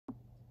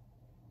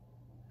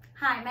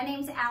Hi, my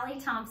name's Allie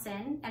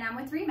Thompson, and I'm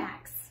with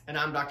RE/MAX. And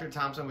I'm Dr.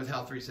 Thompson with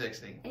Health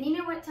 360. And you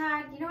know what,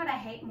 Todd? You know what I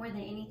hate more than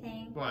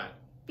anything? What?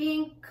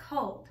 Being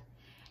cold.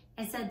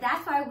 And so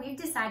that's why we've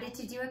decided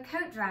to do a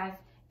coat drive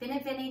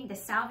benefiting the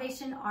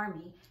Salvation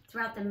Army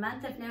throughout the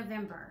month of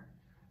November.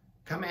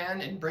 Come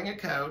in and bring a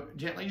coat,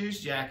 gently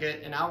used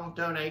jacket, and I will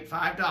donate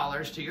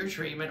 $5 to your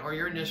treatment or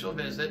your initial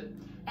visit.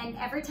 And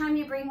every time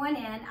you bring one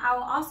in, I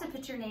will also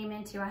put your name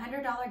into a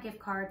 $100 gift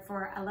card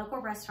for a local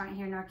restaurant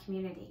here in our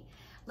community.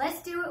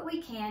 Let's do what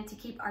we can to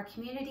keep our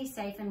community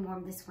safe and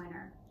warm this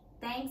winter.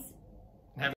 Thanks.